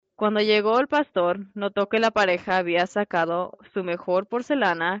Cuando llegó el pastor, notó que la pareja había sacado su mejor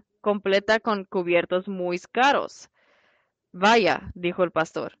porcelana, completa con cubiertos muy caros. Vaya, dijo el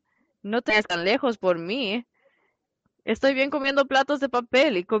pastor, no te vayas tan lejos por mí. Estoy bien comiendo platos de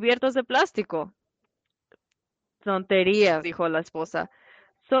papel y cubiertos de plástico. Tonterías, dijo la esposa.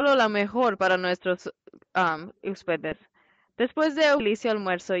 Solo la mejor para nuestros huéspedes. Después de un delicio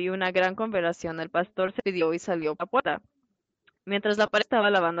almuerzo y una gran conversación, el pastor se pidió y salió por la puerta. Mientras la pareja estaba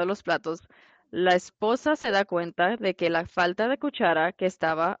lavando los platos, la esposa se da cuenta de que la falta de cuchara que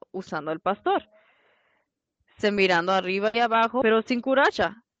estaba usando el pastor. Se mirando arriba y abajo, pero sin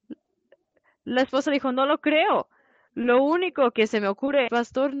cuchara. La esposa dijo, no lo creo. Lo único que se me ocurre es que el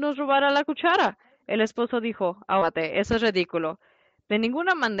pastor nos robara la cuchara. El esposo dijo, ahógate, eso es ridículo. De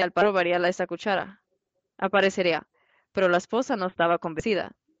ninguna manera el pastor robaría esa cuchara. Aparecería. Pero la esposa no estaba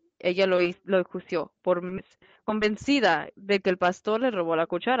convencida. Ella lo juzgó por meses, convencida de que el pastor le robó la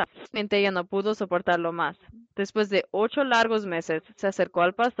cuchara. Finalmente ella no pudo soportarlo más. Después de 8 largos meses, se acercó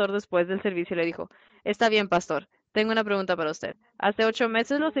al pastor después del servicio y le dijo, está bien, pastor, tengo una pregunta para usted. Hace 8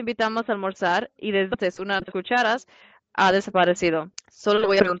 meses los invitamos a almorzar y desde entonces una de las cucharas ha desaparecido. Solo le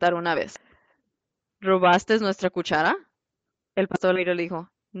voy a preguntar una vez. ¿Robaste nuestra cuchara? El pastor le dijo,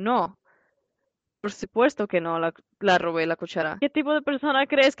 no, por supuesto que no la robé la cuchara. ¿Qué tipo de persona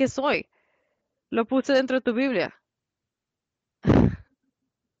crees que soy? Lo puse dentro de tu Biblia.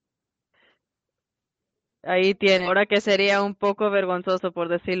 Ahí tiene. Ahora que sería un poco vergonzoso por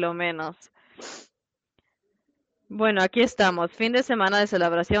decirlo menos. Bueno, aquí estamos. Fin de semana de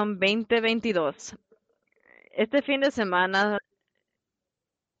celebración 2022. Este fin de semana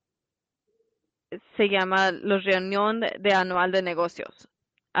se llama la reunión de anual de negocios.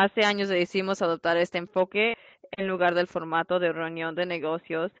 Hace años decidimos adoptar este enfoque en lugar del formato de reunión de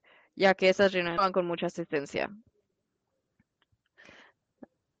negocios, ya que esas reuniones van con mucha asistencia.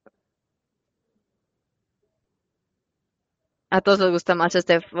 A todos les gusta más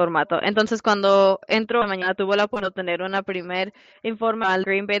este formato. Entonces, cuando entró mañana, tuvo la oportunidad de tener una primer informal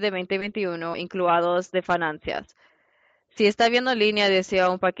Green Bay de 2021, incluidos de finanzas. Si está viendo en línea, desea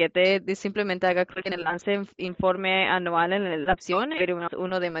un paquete, simplemente haga clic en el enlace informe anual en la opción y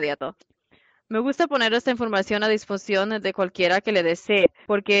uno de inmediato. Me gusta poner esta información a disposición de cualquiera que le desee,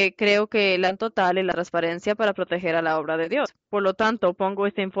 porque creo que la total y la transparencia para proteger a la obra de Dios. Por lo tanto, pongo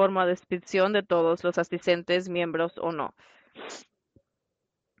este informe a disposición de todos los asistentes, miembros o no.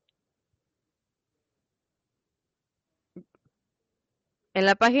 En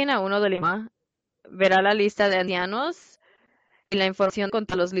la página 1 del IMA verá la lista de ancianos y la información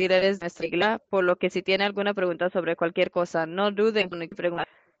contra los líderes de nuestra iglesia, por lo que si tiene alguna pregunta sobre cualquier cosa, no duden en preguntar.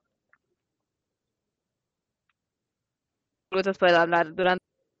 Puedes hablar durante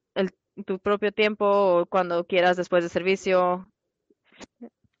el- tu propio tiempo o cuando quieras después del servicio.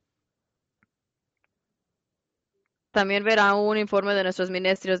 También verá un informe de nuestros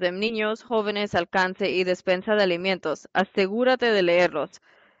ministerios de niños, jóvenes, alcance y despensa de alimentos. Asegúrate de leerlos.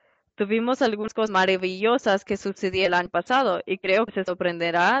 Tuvimos algunas cosas maravillosas que sucedieron el año pasado y creo que se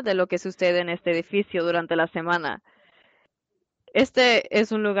sorprenderá de lo que sucede en este edificio durante la semana. Este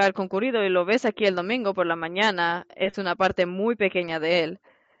es un lugar concurrido y lo ves aquí el domingo por la mañana. Es una parte muy pequeña de él.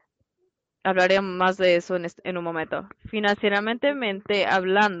 Hablaré más de eso en un momento. Financieramente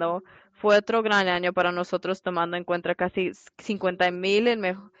hablando, fue otro gran año para nosotros tomando en cuenta casi 50,000 en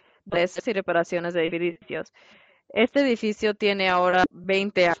mejoras y reparaciones de edificios. Este edificio tiene ahora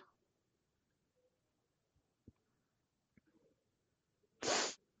 20 años.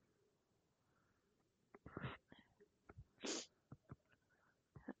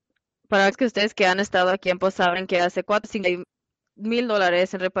 Para los que ustedes que han estado a tiempo saben que hace 4 o 5 mil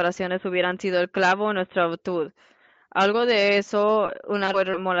dólares en reparaciones hubieran sido el clavo en nuestra virtud. Algo de eso, una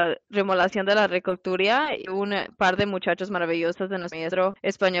remodelación de la recultura y un par de muchachos maravillosos de nuestro maestro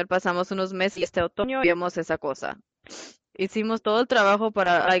español. Pasamos unos meses y este otoño vimos esa cosa. Hicimos todo el trabajo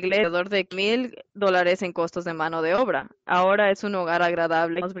para la iglesia, alrededor de 1,000 dólares en costos de mano de obra. Ahora es un hogar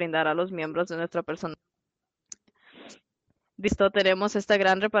agradable que nos brindar a los miembros de nuestra persona. Listo, tenemos esta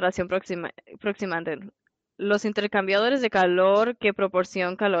gran reparación próximamente. Los intercambiadores de calor que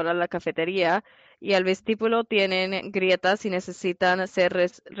proporcionan calor a la cafetería y al vestíbulo tienen grietas y necesitan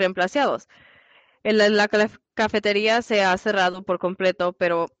ser reemplazados. La cafetería se ha cerrado por completo,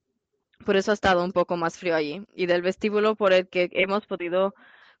 pero por eso ha estado un poco más frío allí. Y del vestíbulo por el que hemos podido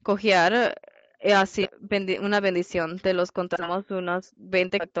cojear, ha sido una bendición. Te los contamos unos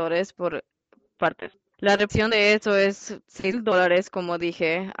 20 factores por partes. La reacción de eso es 6 dólares, como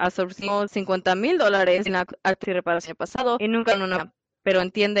dije. Absorbimos 50,000 dólares en la reparación pasado y nunca en una. Pero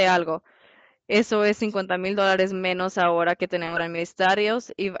entiende algo. Eso es $50,000 menos ahora que tenemos en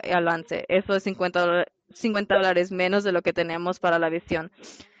ministerios y balance. Eso es $50 menos de lo que tenemos para la visión.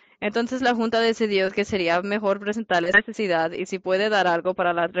 Entonces la Junta decidió que sería mejor presentarles necesidad y si puede dar algo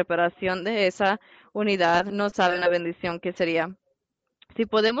para la reparación de esa unidad, no sabe la bendición que sería. Si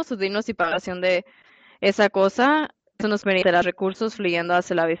podemos unirnos y pagación de esa cosa, eso nos permitirá recursos fluyendo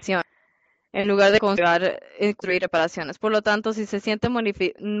hacia la visión, en lugar de construir reparaciones. Por lo tanto, si se siente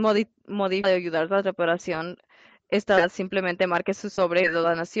modificado de ayudar a la reparación, esta simplemente marque su sobre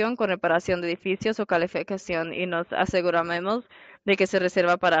donación con reparación de edificios o calificación y nos aseguraremos de que se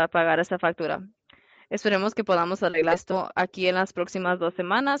reserva para pagar esa factura. Esperemos que podamos arreglar esto aquí en las próximas 2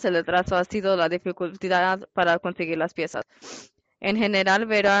 semanas. El retraso ha sido la dificultad para conseguir las piezas. En general,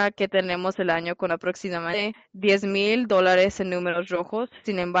 verá que tenemos el año con aproximadamente $10,000 en números rojos.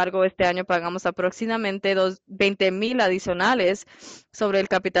 Sin embargo, este año pagamos aproximadamente $20,000 adicionales sobre el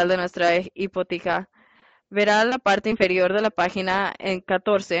capital de nuestra hipoteca. Verá la parte inferior de la página en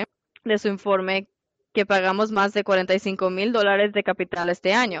 14 de su informe que pagamos más de $45,000 de capital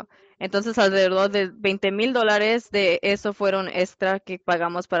este año. Entonces, alrededor de $20,000 de eso fueron extra que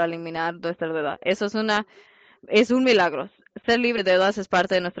pagamos para eliminar nuestra deuda. Eso es un milagro. Ser libre de deudas es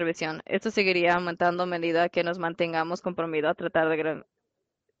parte de nuestra visión. Esto seguiría aumentando a medida que nos mantengamos comprometidos a tratar de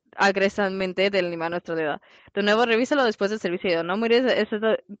agresivamente de eliminar nuestra deuda. De nuevo, revísalo después del servicio. No mires, esa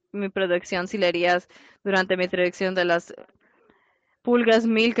es mi predicción si leerías durante mi predicción de las pulgas,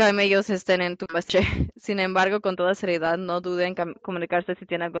 1,000 camellos estén en tu muestre. Sin embargo, con toda seriedad, no duden en comunicarse si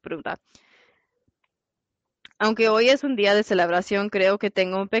tienen alguna pregunta. Aunque hoy es un día de celebración, creo que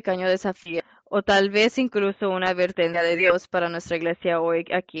tengo un pequeño desafío, o tal vez incluso una advertencia de Dios para nuestra iglesia hoy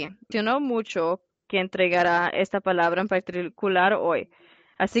aquí. Mencionó mucho que entregará esta palabra en particular hoy.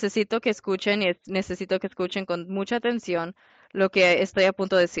 Así que necesito que escuchen con mucha atención lo que estoy a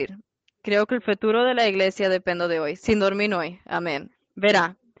punto de decir. Creo que el futuro de la iglesia depende de hoy, sin dormir hoy. Amén.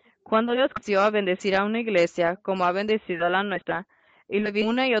 Verá, cuando Dios decidió a bendecir a una iglesia como ha bendecido a la nuestra, y lo vi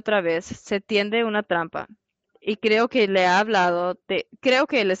una y otra vez, se tiende una trampa y creo que les he hablado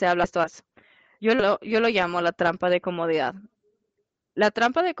esto. Yo lo llamo la trampa de comodidad. La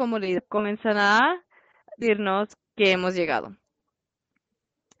trampa de comodidad comenzará a decirnos que hemos llegado.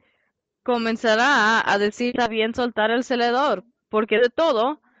 Comenzará a decir, está bien soltar el acelerador, porque de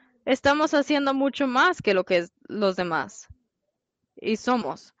todo estamos haciendo mucho más que lo que los demás. Y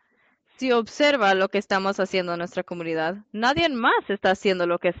somos. Si observa lo que estamos haciendo en nuestra comunidad, nadie más está haciendo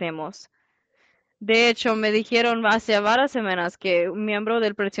lo que hacemos. De hecho, me dijeron hace varias semanas que un miembro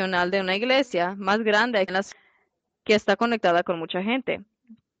del personal de una iglesia más grande que está conectada con mucha gente,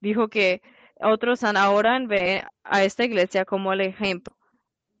 dijo que otros ahora ven a esta iglesia como el ejemplo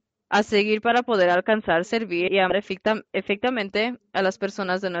a seguir para poder alcanzar, servir y amar efectivamente a las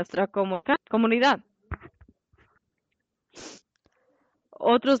personas de nuestra comunidad.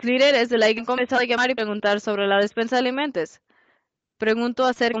 Otros líderes de la iglesia han comenzado a llamar y preguntar sobre la despensa de alimentos. Pregunto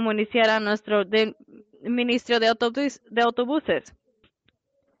acerca de cómo iniciar a nuestro ministro de autobuses.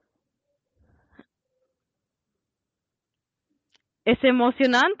 Es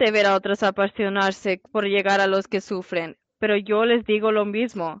emocionante ver a otros apasionarse por llegar a los que sufren, pero yo les digo lo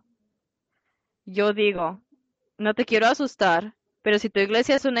mismo. Yo digo, no te quiero asustar, pero si tu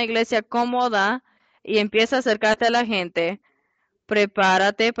iglesia es una iglesia cómoda y empieza a acercarte a la gente,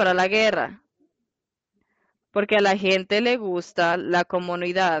 prepárate para la guerra, porque a la gente le gusta la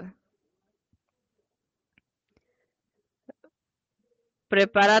comunidad.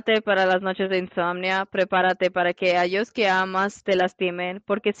 Prepárate para las noches de insomnio, prepárate para que aquellos que amas te lastimen,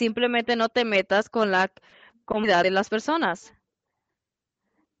 porque simplemente no te metas con la comunidad de las personas.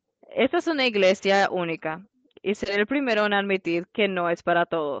 Esta es una iglesia única y seré el primero en admitir que no es para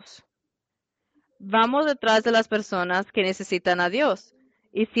todos. Vamos detrás de las personas que necesitan a Dios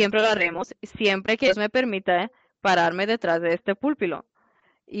y siempre lo haremos, siempre que Dios me permita pararme detrás de este púlpito.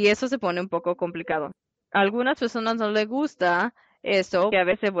 Y eso se pone un poco complicado. A algunas personas no les gusta eso, que a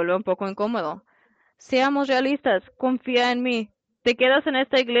veces se vuelve un poco incómodo. Seamos realistas, confía en mí. Te quedas en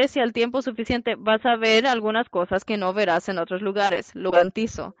esta iglesia el tiempo suficiente, vas a ver algunas cosas que no verás en otros lugares, lo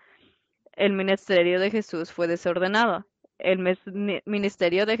garantizo. El ministerio de Jesús fue desordenado. El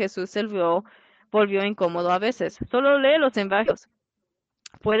ministerio de Jesús se volvió incómodo a veces. Solo lee los evangelios.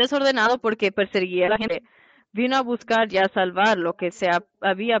 Fue desordenado porque perseguía a la gente. Vino a buscar y a salvar lo que se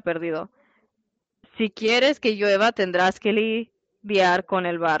había perdido. Si quieres que llueva, tendrás que lidiar con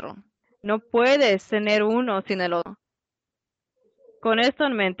el barro. No puedes tener uno sin el otro. Con esto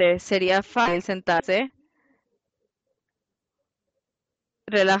en mente, sería fácil sentarse,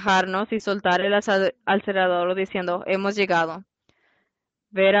 relajarnos y soltar el acelerador diciendo, hemos llegado.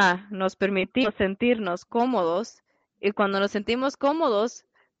 Verá, nos permitimos sentirnos cómodos y cuando nos sentimos cómodos,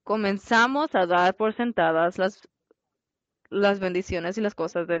 comenzamos a dar por sentadas las bendiciones y las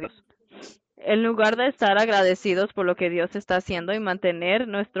cosas de Dios. En lugar de estar agradecidos por lo que Dios está haciendo y mantener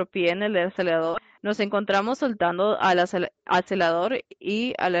nuestro pie en el acelerador, nos encontramos soltando al acelerador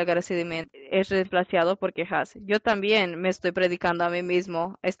y al agradecimiento es reemplazado por quejas. Yo también me estoy predicando a mí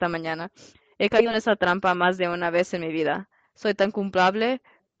mismo esta mañana. He caído en esa trampa más de una vez en mi vida. Soy tan culpable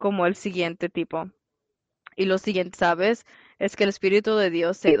como el siguiente tipo. Y lo siguiente, ¿sabes? Es que el Espíritu de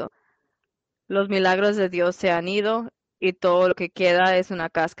Dios se ha ido. Los milagros de Dios se han ido y todo lo que queda es una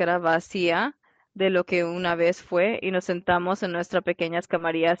cáscara vacía de lo que una vez fue y nos sentamos en nuestras pequeñas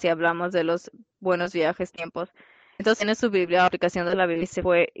camarillas y hablamos de los buenos viajes tiempos. Entonces tiene su Biblia, aplicación de la Biblia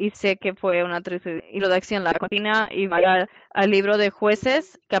y sé que fue una triste introducción la cortina y vaya al libro de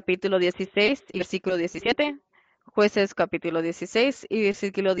Jueces, capítulo 16 y versículo 17. Jueces, capítulo 16 y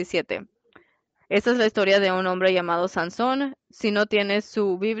versículo 17. Esta es la historia de un hombre llamado Sansón. Si no tienes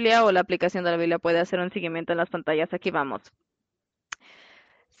su Biblia o la aplicación de la Biblia, puede hacer un seguimiento en las pantallas. Aquí vamos.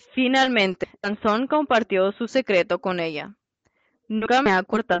 Finalmente, Sansón compartió su secreto con ella. Nunca me ha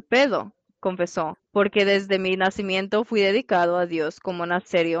cortado el pelo, confesó, porque desde mi nacimiento fui dedicado a Dios como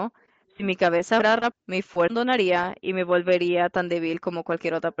nazario. Si mi cabeza fuera mi fuerza donaría y me volvería tan débil como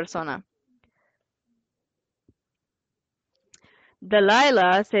cualquier otra persona.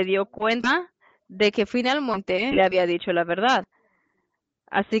 Delilah se dio cuenta de que finalmente le había dicho la verdad.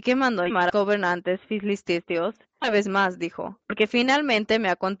 Así que mandó llamar a los gobernantes filisteos. Una vez más, dijo, porque finalmente me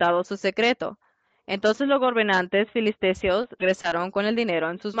ha contado su secreto. Entonces los gobernantes filisteos regresaron con el dinero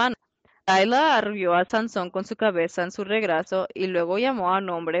en sus manos. Dalila arrolló a Sansón con su cabeza en su regazo y luego llamó a un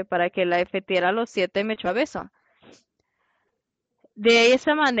hombre para que la efectuara los 7 me echó a beso. De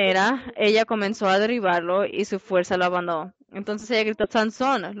esa manera, ella comenzó a derribarlo y su fuerza lo abandonó. Entonces ella gritó,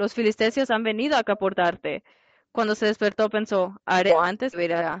 Sansón, los filisteos han venido a capturarte. Cuando se despertó pensó, haré antes de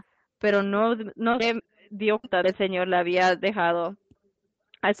ir allá. Pero no se dio cuenta del Señor le había dejado.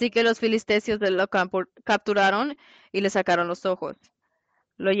 Así que los filisteos lo capturaron y le sacaron los ojos.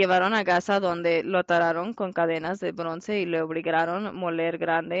 Lo llevaron a Gaza donde lo ataron con cadenas de bronce y le obligaron a moler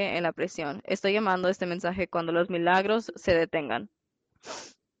grande en la prisión. Estoy llamando este mensaje cuando los milagros se detengan.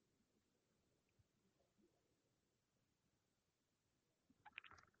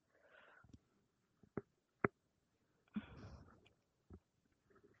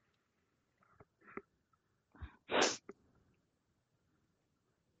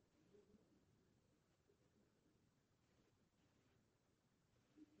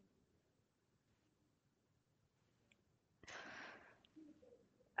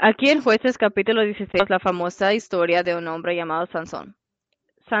 Aquí en Jueces capítulo 16, la famosa historia de un hombre llamado Sansón.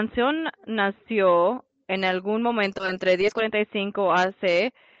 Sansón nació en algún momento entre 1045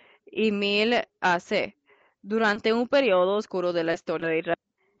 AC y 1000 AC, durante un periodo oscuro de la historia de Israel.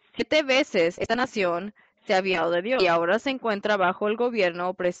 7 veces esta nación se había ido de Dios y ahora se encuentra bajo el gobierno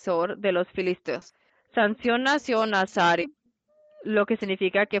opresor de los filisteos. Sansón nació nazario, lo que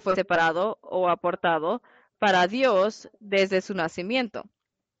significa que fue separado o aportado para Dios desde su nacimiento.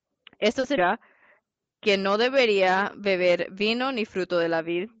 Esto será que no debería beber vino ni fruto de la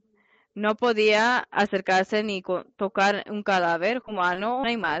vid, no podía acercarse ni tocar un cadáver humano o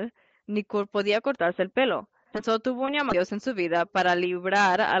animal, ni podía cortarse el pelo. Sansón tuvo un llamado a Dios en su vida para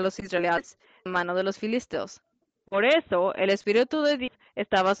librar a los israelitas de mano de los filisteos. Por eso el Espíritu de Dios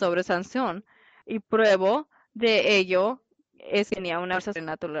estaba sobre Sansón, y prueba de ello es que tenía una fuerza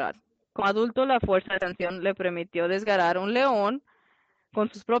sobrenatural. Como adulto, la fuerza de Sansón le permitió desgarrar un león con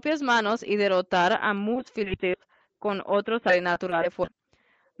sus propias manos y derrotar a muchos filisteos con otros sobrenaturales fuerzas.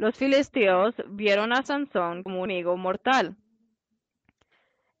 Los filisteos vieron a Sansón como un enemigo mortal.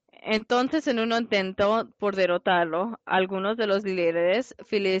 Entonces, en un intento por derrotarlo, algunos de los líderes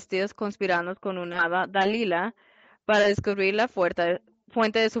filisteos conspiraron con una hada Dalila para descubrir la fuente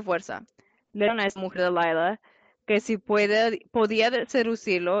de su fuerza. Le dijeron a esta mujer Dalila que si podía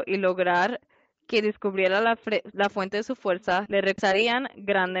seducirlo y lograr que descubriera la fuente de su fuerza, le regresarían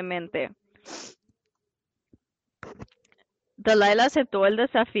grandemente. Dalila aceptó el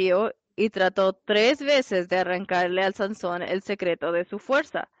desafío y trató 3 veces de arrancarle al Sansón el secreto de su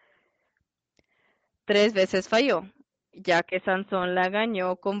fuerza. 3 veces falló, ya que Sansón la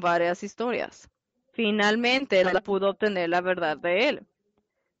engañó con varias historias. Finalmente, Dalila pudo obtener la verdad de él.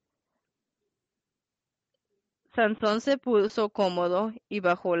 Sansón se puso cómodo y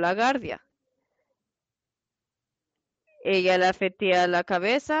bajó la guardia. Ella le afeitaba la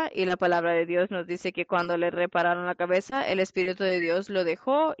cabeza y la palabra de Dios nos dice que cuando le repararon la cabeza, el Espíritu de Dios lo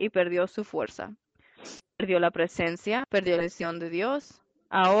dejó y perdió su fuerza. Perdió la presencia, perdió la visión de Dios.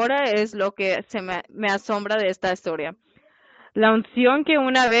 Ahora es lo que me asombra de esta historia. La unción que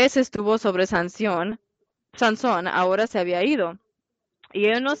una vez estuvo sobre Sansón ahora se había ido y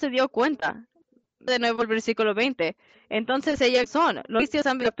él no se dio cuenta. De nuevo el versículo 20. Entonces ella, Sansón, lo hiciste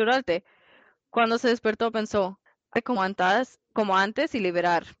a capturarte. Cuando se despertó pensó, "Haré como antes y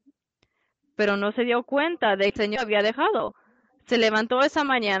liberar." Pero no se dio cuenta de que el Señor había dejado. Se levantó esa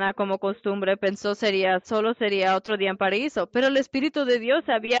mañana como costumbre, pensó solo sería otro día en paraíso, pero el Espíritu de Dios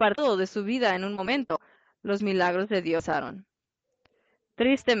se había apartado de su vida en un momento. Los milagros de Dios pasaron.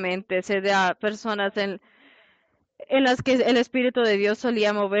 Tristemente se da personas en las que el Espíritu de Dios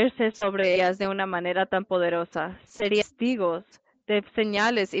solía moverse sobre ellas de una manera tan poderosa. Serían testigos de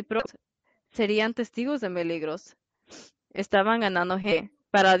señales y pruebas. Serían testigos de milagros. Estaban ganando gente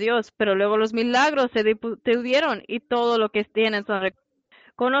para Dios, pero luego los milagros se detuvieron y todo lo que tienen son.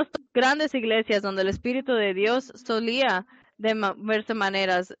 Conozco grandes iglesias donde el Espíritu de Dios solía de moverse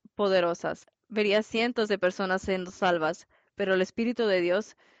maneras poderosas. Vería cientos de personas siendo salvas, pero el Espíritu de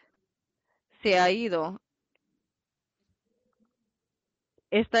Dios se ha ido.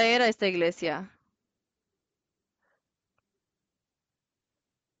 Esta era esta iglesia.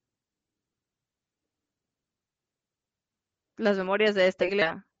 Las memorias de esta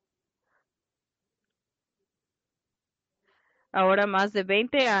iglesia. Ahora más de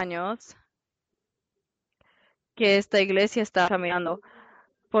 20 años que esta iglesia está caminando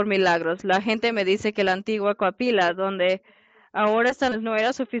por milagros. La gente me dice que la antigua capilla, donde ahora no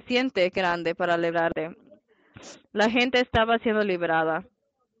era suficiente grande para librarte. La gente estaba siendo liberada.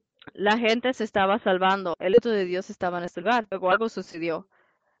 La gente se estaba salvando. El Espíritu de Dios estaba en este lugar. Luego algo sucedió.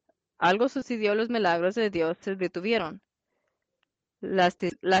 Algo sucedió, los milagros de Dios se detuvieron. La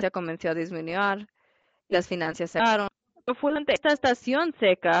comenzó a disminuir. Las finanzas se secaron. Fue ante esta estación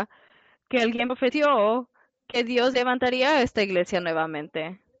seca que alguien profetizó que Dios levantaría a esta iglesia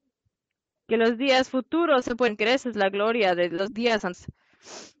nuevamente. Que los días futuros se pueden crecer la gloria de los días antes.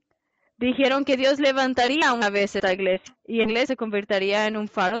 Dijeron que Dios levantaría una vez esta iglesia y la iglesia se convertiría en un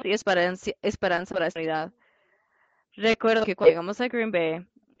faro y esperanza para la eternidad. Recuerdo que cuando llegamos a Green Bay,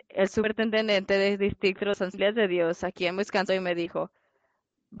 el superintendente del distrito de las Asambleas de Dios aquí en Wisconsin me dijo,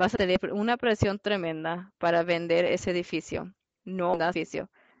 vas a tener una presión tremenda para vender ese edificio. No un edificio.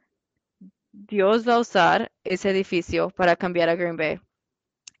 Dios va a usar ese edificio para cambiar a Green Bay.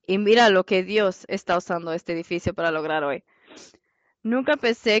 Y mira lo que Dios está usando este edificio para lograr hoy. Nunca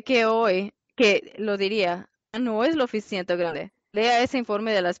pensé que lo diría, no es lo suficiente grande. Lea ese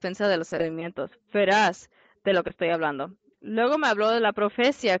informe de la expensa de los alimentos. Verás de lo que estoy hablando. Luego me habló de la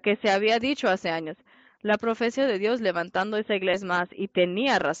profecía que se había dicho hace años. La profecía de Dios levantando esa iglesia más, y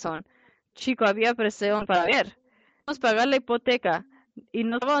tenía razón. Chico, había presión para ver. Vamos a pagar la hipoteca y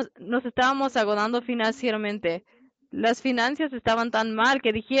nos estábamos agotando financieramente. Las finanzas estaban tan mal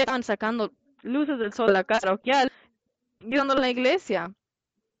que dijeron sacando luces del sol de la casa parroquial, viendo la iglesia,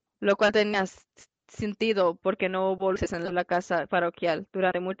 lo cual tenía sentido porque no hubo luces en la casa parroquial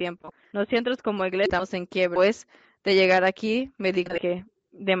durante mucho tiempo. Nosotros como iglesia estamos en quiebra. Después de llegar aquí, me digo que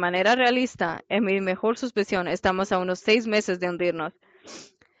de manera realista, en mi mejor suspición, estamos a unos 6 meses de hundirnos.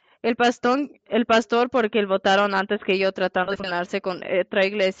 El pastor, porque él votaron antes que yo tratando de fusionarse con otra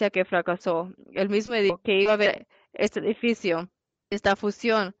iglesia que fracasó. Él mismo me dijo que iba a haber este edificio, esta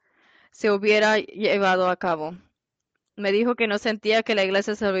fusión, se hubiera llevado a cabo. Me dijo que no sentía que la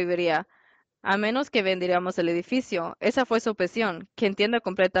iglesia sobreviviría, a menos que vendiéramos el edificio. Esa fue su opción, que entiendo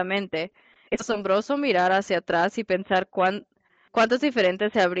completamente. Es asombroso mirar hacia atrás y pensar cuántos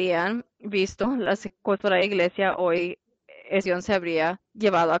diferentes se habrían visto las cosas para la iglesia hoy se habría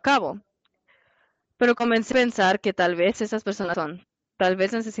llevado a cabo. Pero comencé a pensar que tal vez esas personas tal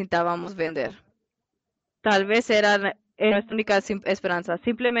vez necesitábamos vender. Tal vez era nuestra única esperanza.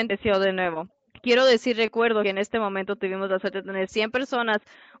 Simplemente decía de nuevo. Quiero decir, recuerdo que en este momento tuvimos la suerte de tener 100 personas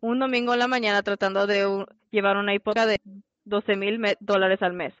un domingo en la mañana tratando de llevar una hipoteca de $12,000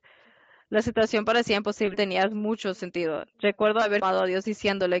 al mes. La situación parecía imposible, tenía mucho sentido. Recuerdo haber llamado a Dios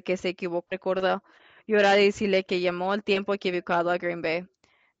diciéndole que se equivocó. Recuerdo llorar y decirle que llamó el tiempo equivocado a Green Bay.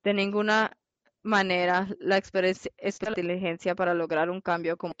 De ninguna manera la experiencia es la inteligencia para lograr un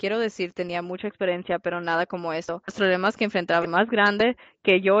cambio. Como quiero decir, tenía mucha experiencia, pero nada como eso. Los problemas que enfrentaba más grande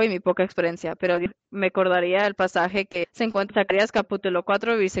que yo y mi poca experiencia. Pero me acordaría el pasaje que se encuentra en Zacarías capítulo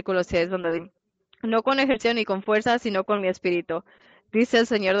 4, versículo 6, donde dice, no con ejercicio ni con fuerza, sino con mi espíritu, dice el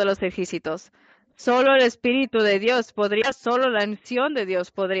Señor de los ejércitos. Solo el Espíritu de Dios solo la unción de Dios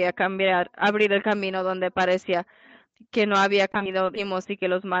podría abrir el camino donde parecía que no había camino y que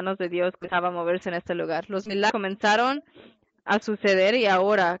las manos de Dios comenzaban a moverse en este lugar. Los milagros comenzaron a suceder y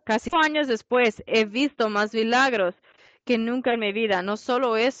ahora, casi 5 años después, he visto más milagros que nunca en mi vida. No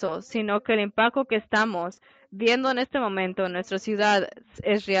solo eso, sino que el impacto que estamos viendo en este momento en nuestra ciudad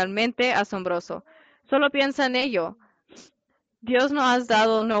es realmente asombroso. Solo piensa en ello. Dios nos ha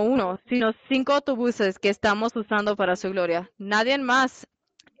dado no uno, sino 5 autobuses que estamos usando para su gloria. Nadie más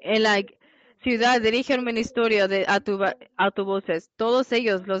en la ciudad dirige un ministerio de autobuses. Todos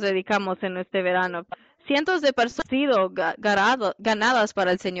ellos los dedicamos en este verano. Cientos de personas han sido ganadas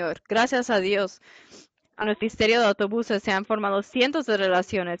para el Señor. Gracias a Dios, a nuestro ministerio de autobuses se han formado cientos de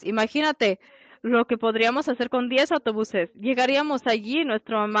relaciones. Imagínate lo que podríamos hacer con 10 autobuses. Llegaríamos allí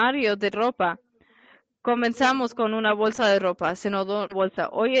nuestro armario de ropa. Comenzamos con una bolsa de ropa, se nos dio una bolsa.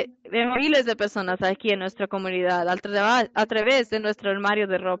 Hoy vemos miles de personas aquí en nuestra comunidad a través de nuestro armario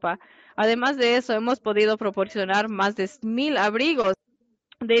de ropa. Además de eso, hemos podido proporcionar más de 1,000 abrigos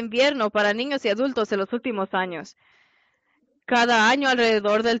de invierno para niños y adultos en los últimos años. Cada año,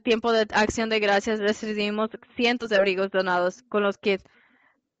 alrededor del tiempo de Acción de Gracias, recibimos cientos de abrigos donados con los que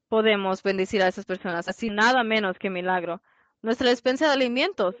podemos bendecir a esas personas. Así nada menos que milagro. Nuestra despensa de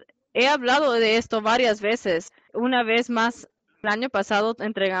alimentos. He hablado de esto varias veces. Una vez más, el año pasado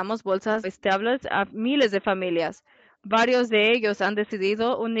entregamos bolsas estables a miles de familias. Varios de ellos han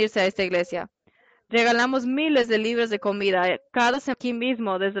decidido unirse a esta iglesia. Regalamos miles de libros de comida cada semana aquí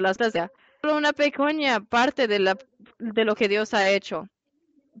mismo desde la iglesia. Solo una pequeña parte de lo que Dios ha hecho.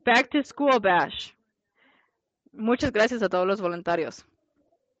 Back to School Bash. Muchas gracias a todos los voluntarios.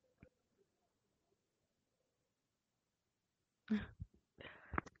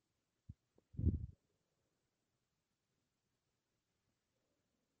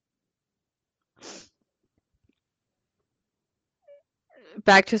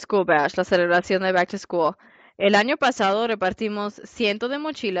 Back to School Bash, la celebración de Back to School. El año pasado repartimos cientos de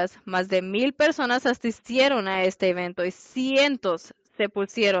mochilas, más de 1,000 personas asistieron a este evento y cientos se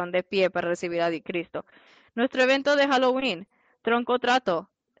pusieron de pie para recibir a Cristo. Nuestro evento de Halloween, Tronco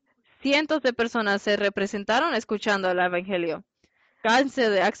Trato, cientos de personas se representaron escuchando el Evangelio. Cáncer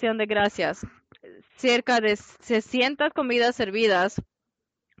de Acción de Gracias, cerca de 600 comidas servidas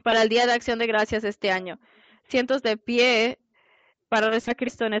para el Día de Acción de Gracias este año. Cientos de pie para recibir a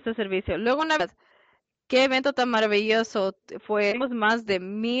Cristo en este servicio. Luego, una vez, qué evento tan maravilloso fue. Tuvimos más de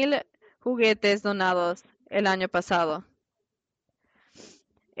 1,000 juguetes donados el año pasado.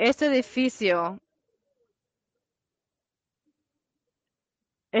 Este edificio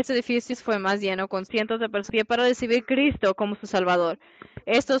fue más lleno con cientos de personas para recibir a Cristo como su Salvador.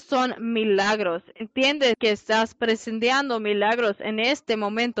 Estos son milagros. Entiendes que estás presenciando milagros en este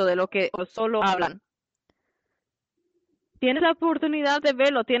momento de lo que solo hablan. Tienes la oportunidad de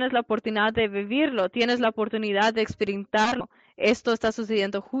verlo, tienes la oportunidad de vivirlo, tienes la oportunidad de experimentarlo. Esto está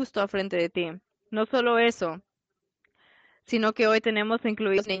sucediendo justo a frente de ti. No solo eso, sino que hoy tenemos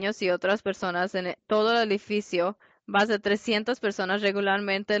incluidos niños y otras personas en todo el edificio, más de 300 personas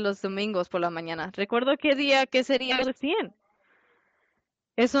regularmente los domingos por la mañana. Recuerdo qué día que sería recién.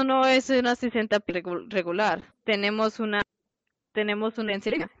 Eso no es una asistente regular. Tenemos una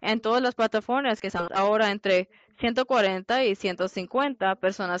en todas las plataformas que están ahora entre 140 y 150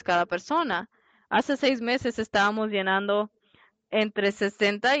 personas cada persona. Hace 6 meses estábamos llenando entre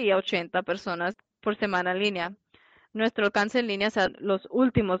 60 y 80 personas por semana en línea. Nuestro alcance en línea es a los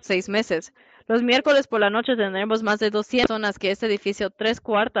últimos 6 meses. Los miércoles por la noche tendremos más de 200 personas que este edificio,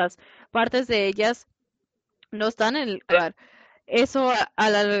 3/4 partes de ellas no están en el lugar. Eso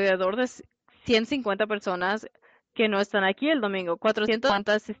al alrededor de 150 personas que no están aquí el domingo,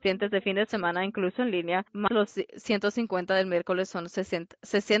 450 asistentes de fin de semana, incluso en línea, más los 150 del miércoles son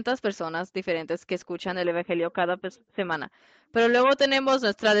 60 personas diferentes que escuchan el Evangelio cada semana. Pero luego tenemos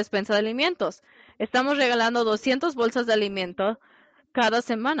nuestra despensa de alimentos. Estamos regalando 200 bolsas de alimento cada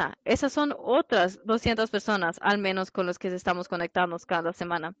semana. Esas son otras 200 personas, al menos con los que estamos conectando cada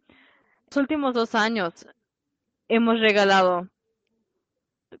semana. Los últimos 2 años hemos regalado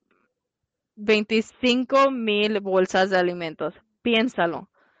 25,000 bolsas de alimentos. Piénsalo.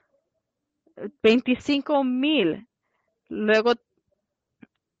 25,000. Luego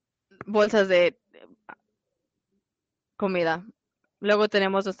bolsas de comida. Luego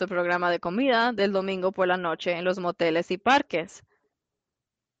tenemos nuestro programa de comida del domingo por la noche en los moteles y parques.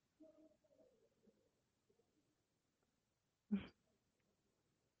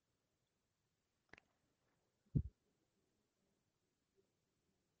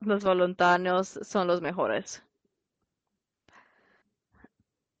 Los voluntarios son los mejores.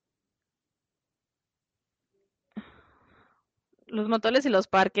 Los moteles y los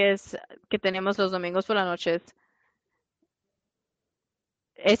parques que tenemos los domingos por las noches,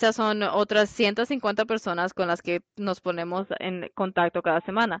 esas son otras 150 personas con las que nos ponemos en contacto cada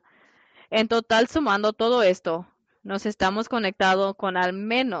semana. En total, sumando todo esto, Nos estamos conectado con al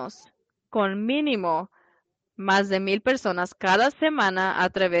menos, con mínimo, más de 1,000 personas cada semana a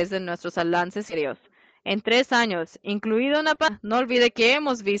través de nuestros enlaces diarios. En 3 años, incluido una no olvide que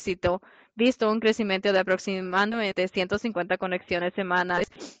hemos visto un crecimiento de aproximadamente 150 conexiones semanales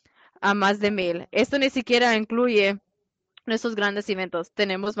a más de 1,000. Esto ni siquiera incluye nuestros grandes eventos.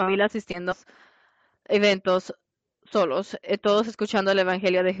 Tenemos 1,000 asistiendo a eventos solos, todos escuchando el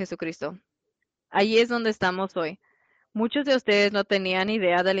Evangelio de Jesucristo. Allí es donde estamos hoy. Muchos de ustedes no tenían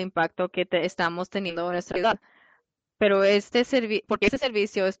idea del impacto que estamos teniendo en nuestra vida, pero porque este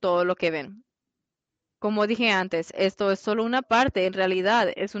servicio es todo lo que ven. Como dije antes, esto es solo una parte, en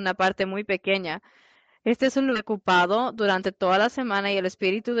realidad es una parte muy pequeña. Este es un lugar ocupado durante toda la semana y el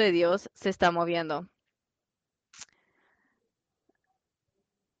Espíritu de Dios se está moviendo.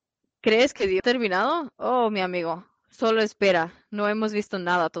 ¿Crees que Dios ha terminado? Oh, mi amigo, solo espera, no hemos visto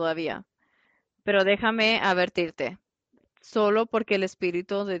nada todavía. Pero déjame advertirte, solo porque el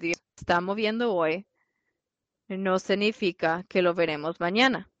Espíritu de Dios se está moviendo hoy, no significa que lo veremos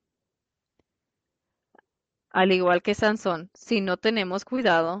mañana. Al igual que Sansón, si no tenemos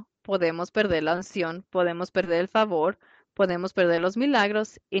cuidado, podemos perder la unción, podemos perder el favor, podemos perder los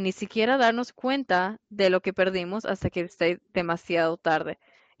milagros y ni siquiera darnos cuenta de lo que perdimos hasta que esté demasiado tarde.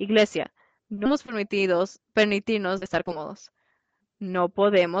 Iglesia, no hemos permitirnos estar cómodos. No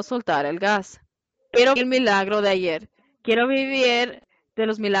podemos soltar el gas. Quiero ver el milagro de ayer. Quiero vivir de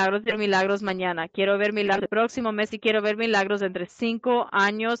los milagros mañana. Quiero ver milagros el próximo mes y quiero ver milagros entre 5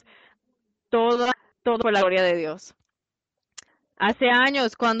 años, todo por la gloria de Dios. Hace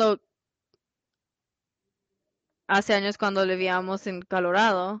años cuando vivíamos en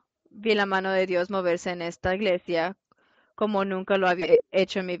Colorado, vi la mano de Dios moverse en esta iglesia como nunca lo había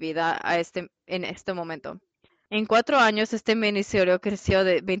hecho en mi vida en este momento. En 4 años, este ministerio creció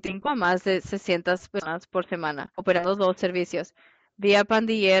de 25 a más de 600 personas por semana, operando 2 servicios. Vi a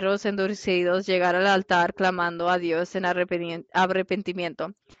pandilleros endurecidos llegar al altar clamando a Dios en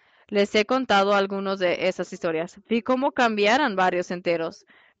arrepentimiento. Les he contado algunas de esas historias. Vi cómo cambiaron barrios enteros.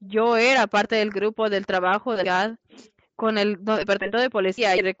 Yo era parte del grupo del trabajo de GAD con el departamento de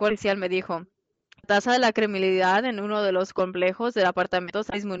policía y el policía me dijo, la tasa de la criminalidad en uno de los complejos del apartamento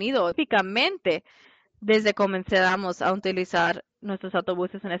se ha disminuido típicamente desde comenzamos a utilizar nuestros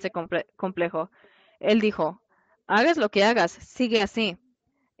autobuses en ese complejo. Él dijo, hagas lo que hagas, sigue así.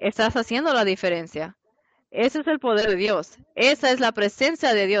 Estás haciendo la diferencia. Ese es el poder de Dios. Esa es la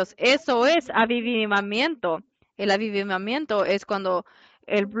presencia de Dios. Eso es avivamiento. El avivamiento es cuando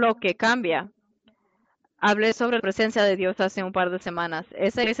el bloque cambia. Hablé sobre la presencia de Dios hace un par de semanas.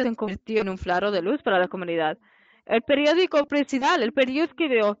 Esa iglesia se convirtió en un faro de luz para la comunidad. El periódico principal,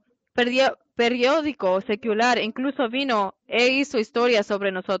 periódico secular, incluso vino e hizo historias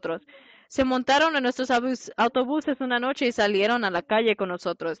sobre nosotros. Se montaron en nuestros autobuses una noche y salieron a la calle con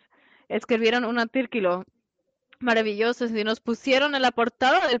nosotros. Escribieron un artículo maravilloso y nos pusieron en la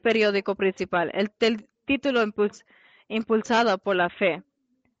portada del periódico principal. El título impulsado por la fe.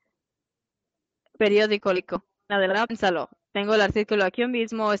 Periódico. Adelante, piénsalo. Tengo el artículo aquí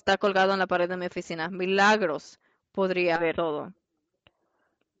mismo, está colgado en la pared de mi oficina. Milagros podría haber todo.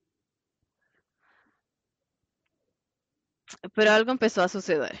 Pero algo empezó a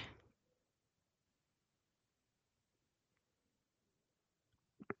suceder.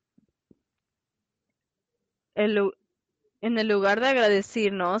 En el lugar de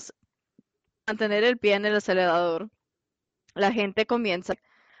agradecernos, mantener el pie en el acelerador, la gente comienza.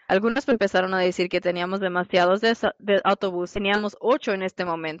 Algunos empezaron a decir que teníamos demasiados de autobuses. Teníamos 8 en este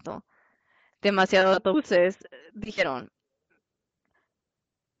momento. Demasiados autobuses, dijeron.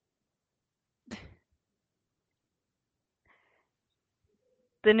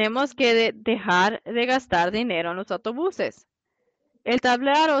 Tenemos que dejar de gastar dinero en los autobuses. El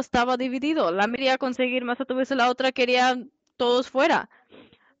tablero estaba dividido. La quería conseguir más autobuses, la otra quería todos fuera.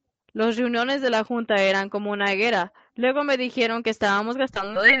 Las reuniones de la junta eran como una guerra. Luego me dijeron que estábamos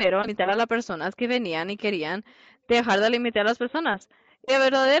gastando dinero en limitar a las personas que venían y querían dejar de limitar a las personas. Es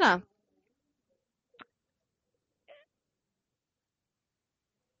verdadera.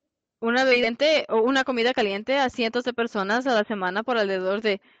 Una comida caliente a cientos de personas a la semana por alrededor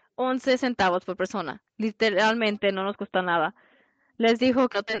de 11 centavos por persona. Literalmente no nos cuesta nada. Les dijo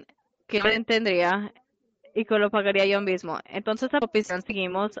que no entendería y que lo pagaría yo mismo. Entonces, a petición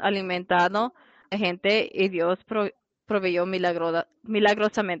seguimos alimentando a gente y Dios proveyó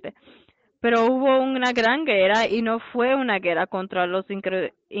milagrosamente. Pero hubo una gran guerra y no fue una guerra contra los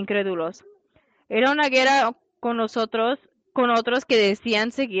incrédulos. Era una guerra con otros que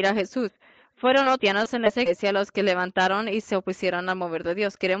decían seguir a Jesús. Fueron los cristianos en esa iglesia los que levantaron y se opusieron al mover de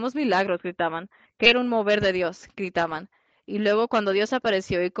Dios. Queremos milagros, gritaban. Querer un mover de Dios, gritaban. Y luego cuando Dios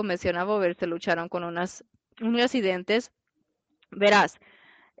apareció y comenzó a moverse, lucharon con unos accidentes. Verás,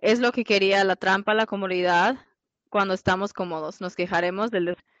 es lo que quería la trampa, la comodidad. Cuando estamos cómodos, nos quejaremos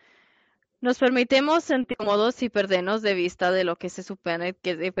nos permitimos sentir cómodos y perdernos de vista de lo que se supone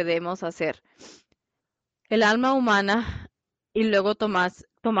que debemos hacer. El alma humana y luego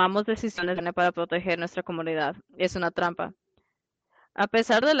tomamos decisiones para proteger nuestra comunidad. Es una trampa. A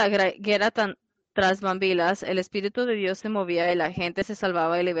pesar de la guerra tras bambilas, el Espíritu de Dios se movía y la gente se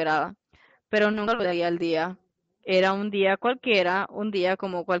salvaba y liberaba. Pero nunca lo veía al día. Era un día cualquiera, un día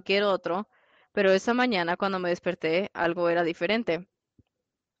como cualquier otro, pero esa mañana cuando me desperté algo era diferente.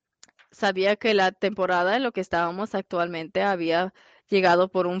 Sabía que la temporada en lo que estábamos actualmente había llegado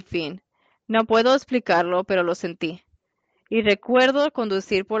por un fin. No puedo explicarlo, pero lo sentí. Y recuerdo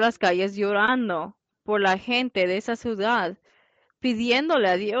conducir por las calles llorando por la gente de esa ciudad, pidiéndole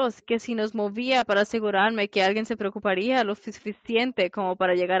a Dios que si nos movía para asegurarme que alguien se preocuparía lo suficiente como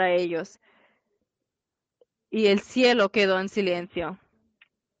para llegar a ellos. Y el cielo quedó en silencio.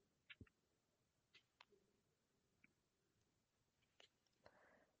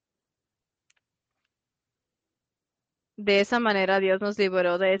 De esa manera Dios nos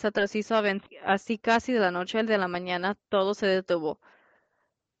liberó de esa hizo así casi de la noche al de la mañana todo se detuvo.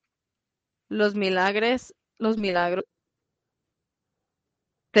 Los milagros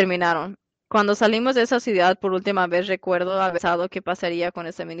terminaron. Cuando salimos de esa ciudad por última vez, recuerdo haber pensado qué pasaría con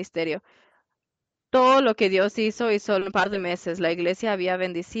ese ministerio. Todo lo que Dios hizo y solo un par de meses la iglesia había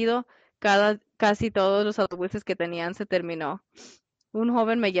bendecido, casi todos los autobuses que tenían se terminó. Un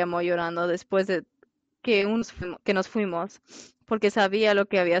joven me llamó llorando después de que nos fuimos, porque sabía lo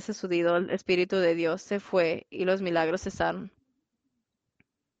que había sucedido. El Espíritu de Dios se fue y los milagros cesaron.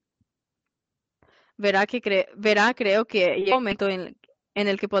 Creo que llega un momento en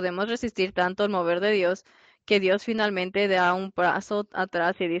el que podemos resistir tanto el mover de Dios, que Dios finalmente da un paso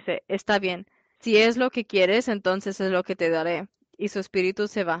atrás y dice, está bien, si es lo que quieres, entonces es lo que te daré. Y su espíritu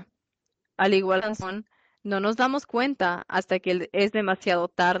se va. Al igual que la canción, no nos damos cuenta hasta que es demasiado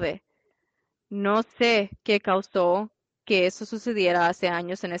tarde. No sé qué causó que eso sucediera hace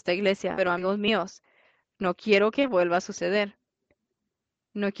años en esta iglesia, pero amigos míos, no quiero que vuelva a suceder.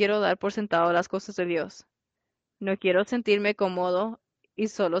 No quiero dar por sentado las cosas de Dios. No quiero sentirme cómodo y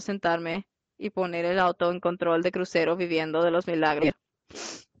solo sentarme y poner el auto en control de crucero viviendo de los milagros.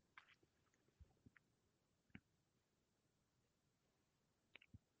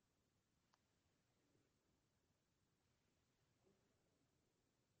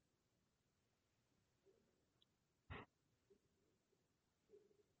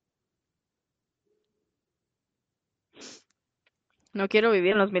 No quiero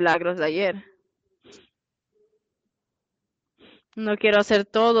vivir en los milagros de ayer. No quiero hacer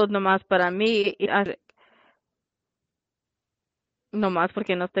todo nomás para mí, nomás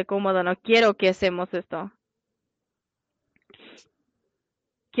porque no estoy cómodo. No quiero que hacemos esto.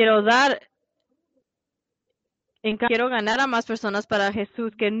 Quiero dar, quiero ganar a más personas para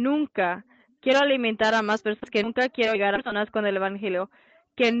Jesús que nunca. Quiero alimentar a más personas que nunca. Quiero llegar a personas con el Evangelio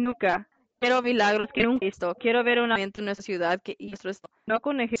que nunca. Quiero milagros que nunca he visto. Quiero ver un ambiente en nuestra ciudad no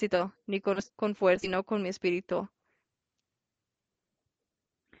con ejército ni con fuerza, sino con mi espíritu.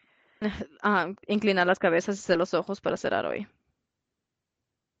 Inclinar las cabezas y cerrar los ojos para cerrar hoy.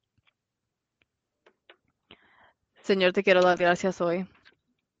 Señor, te quiero dar gracias hoy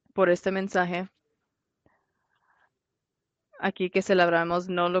por este mensaje. Aquí que celebramos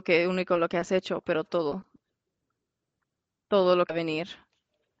no lo que único lo que has hecho, pero todo lo que va a venir.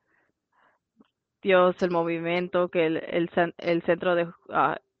 Dios, el movimiento que el centro de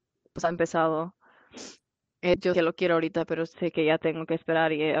pues ha empezado. Yo que lo quiero ahorita, pero sé que ya tengo que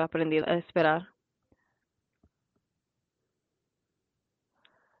esperar y he aprendido a esperar.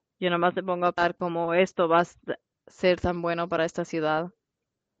 Yo nomás te pongo a hablar cómo esto va a ser tan bueno para esta ciudad.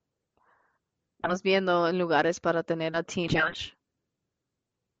 Estamos viendo en lugares para tener a Teen Challenge.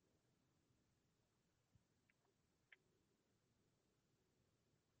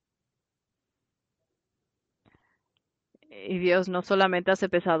 Y Dios, no solamente has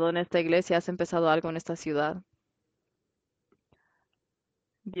empezado en esta iglesia, has empezado algo en esta ciudad.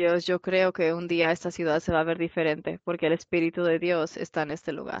 Dios, yo creo que un día esta ciudad se va a ver diferente porque el Espíritu de Dios está en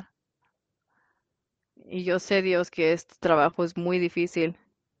este lugar. Y yo sé, Dios, que este trabajo es muy difícil,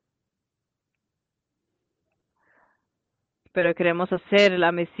 pero queremos hacer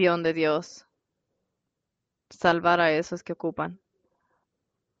la misión de Dios, salvar a esos que ocupan.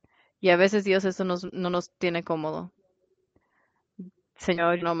 Y a veces, Dios, eso no nos tiene cómodo.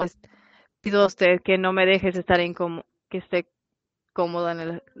 Señor, no más Pido a usted que no me dejes estar que esté cómoda en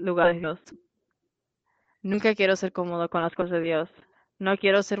el lugar de Dios. Nunca quiero ser cómodo con las cosas de Dios. No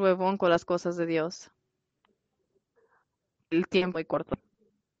quiero ser huevón con las cosas de Dios. El tiempo es corto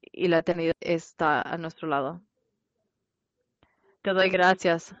y la eternidad está a nuestro lado. Te doy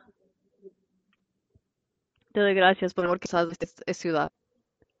gracias. Te doy gracias por el amor que has dado a esta ciudad.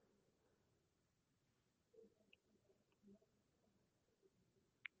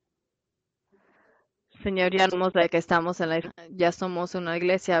 Señor, ya no somos la que estamos en ya somos una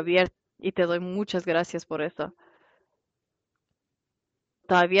iglesia abierta y te doy muchas gracias por eso.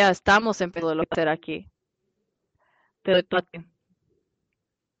 Todavía estamos en pedo de lo que hacer aquí. Te doy todo a ti.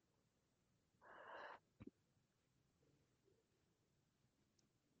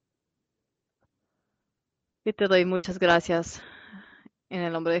 Y te doy muchas gracias en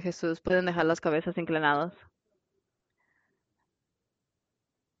el nombre de Jesús. Pueden dejar las cabezas inclinadas.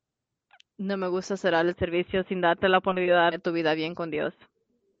 No me gusta cerrar el servicio sin darte la oportunidad de tu vida bien con Dios.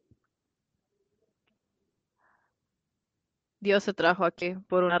 Dios se trajo aquí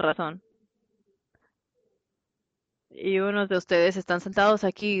por una razón. Y unos de ustedes están sentados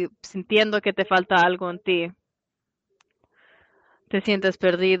aquí sintiendo que te falta algo en ti. Te sientes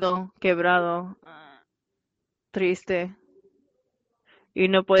perdido, quebrado, triste y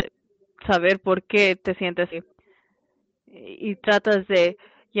no puedes saber por qué te sientes así. Y tratas de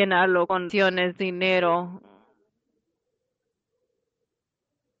llenarlo con acciones, dinero,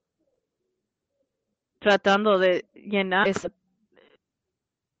 tratando de llenar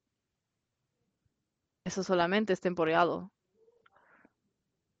eso solamente es temporal.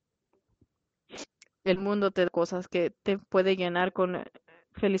 El mundo te da cosas que te puede llenar con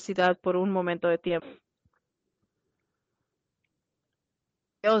felicidad por un momento de tiempo.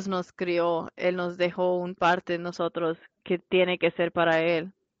 Dios nos crió, Él nos dejó un parte de nosotros que tiene que ser para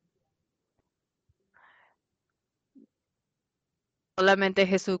Él. Solamente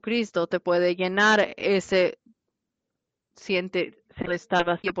Jesucristo te puede llenar ese estar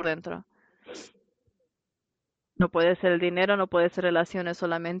vacío por dentro. No puede ser el dinero, no puede ser relaciones,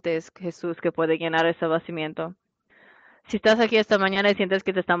 solamente es Jesús que puede llenar ese vacimiento. Si estás aquí esta mañana y sientes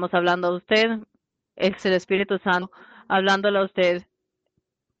que te estamos hablando a usted, es el Espíritu Santo hablándole a usted.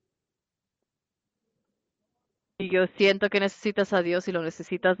 Y yo siento que necesitas a Dios y lo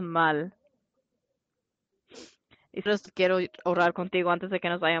necesitas mal. Y solo quiero orar contigo antes de que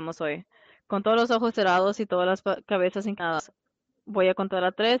nos vayamos hoy. Con todos los ojos cerrados y todas las cabezas inclinadas. Voy a contar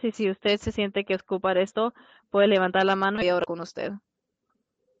a tres y si usted se siente que ocupa esto, puede levantar la mano y orar con usted.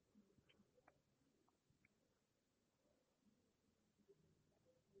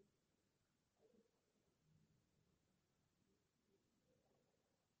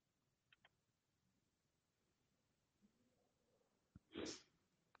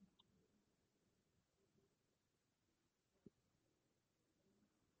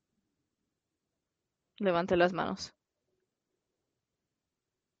 Levante las manos.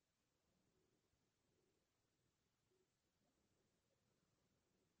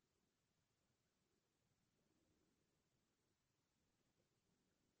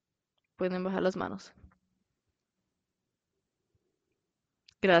 Pueden bajar las manos.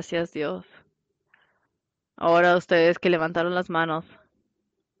 Gracias, Dios. Ahora ustedes que levantaron las manos.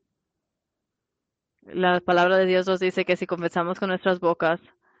 La palabra de Dios nos dice que si confesamos con nuestras bocas,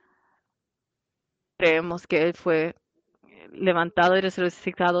 creemos que Él fue levantado y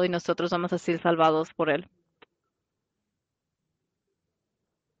resucitado y nosotros vamos a ser salvados por Él.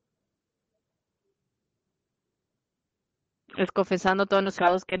 Es confesando todos los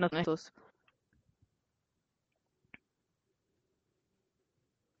pecados que nos Jesús.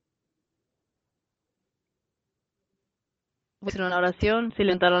 Voy a hacer una oración. Si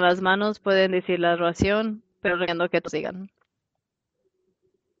levantaron las manos, pueden decir la oración, pero requiero que todos sigan.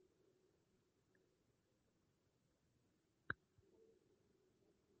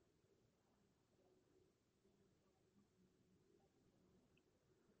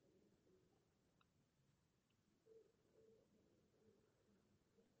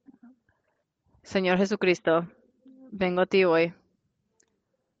 Señor Jesucristo, vengo a ti hoy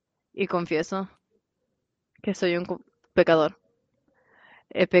y confieso que soy un pecador.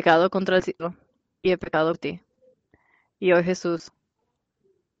 He pecado contra el cielo y he pecado a ti. Y hoy, Jesús,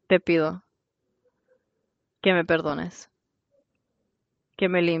 te pido que me perdones, que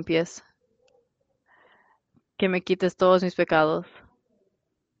me limpies, que me quites todos mis pecados.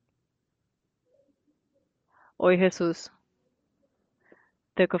 Hoy, Jesús,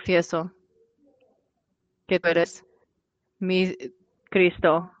 te confieso que tú eres mi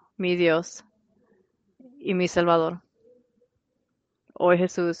Cristo, mi Dios y mi Salvador. Hoy,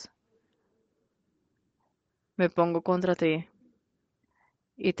 Jesús, me pongo contra ti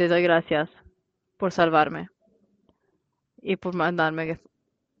y te doy gracias por salvarme y por mandarme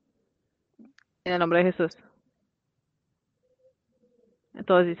en el nombre de Jesús.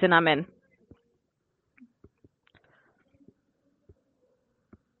 Todos dicen amén.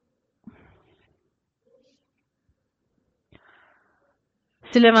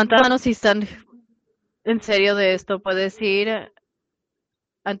 Si levantan la mano, si están en serio de esto, puedes ir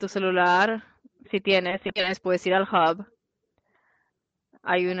en tu celular, si tienes, puedes ir al hub.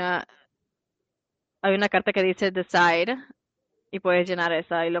 Hay una, hay una carta que dice Decide y puedes llenar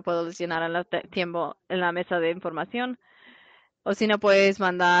esa y lo puedes llenar en tiempo en la mesa de información. O si no, puedes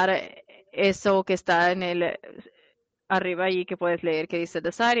mandar eso que está en el arriba y que puedes leer que dice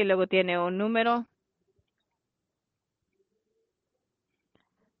Decide y luego tiene un número.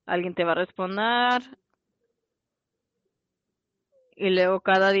 Alguien te va a responder y luego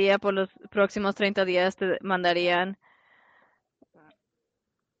cada día por los próximos 30 días te van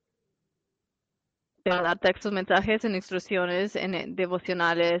a dar textos, mensajes en instrucciones, en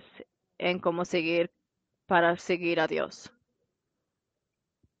devocionales, en cómo seguir para seguir a Dios.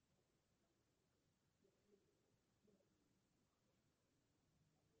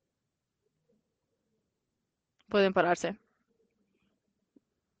 Pueden pararse.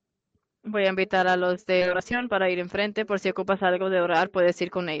 Voy a invitar a los de oración para ir enfrente. Por si ocupas algo de orar, puedes ir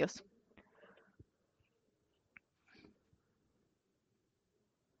con ellos.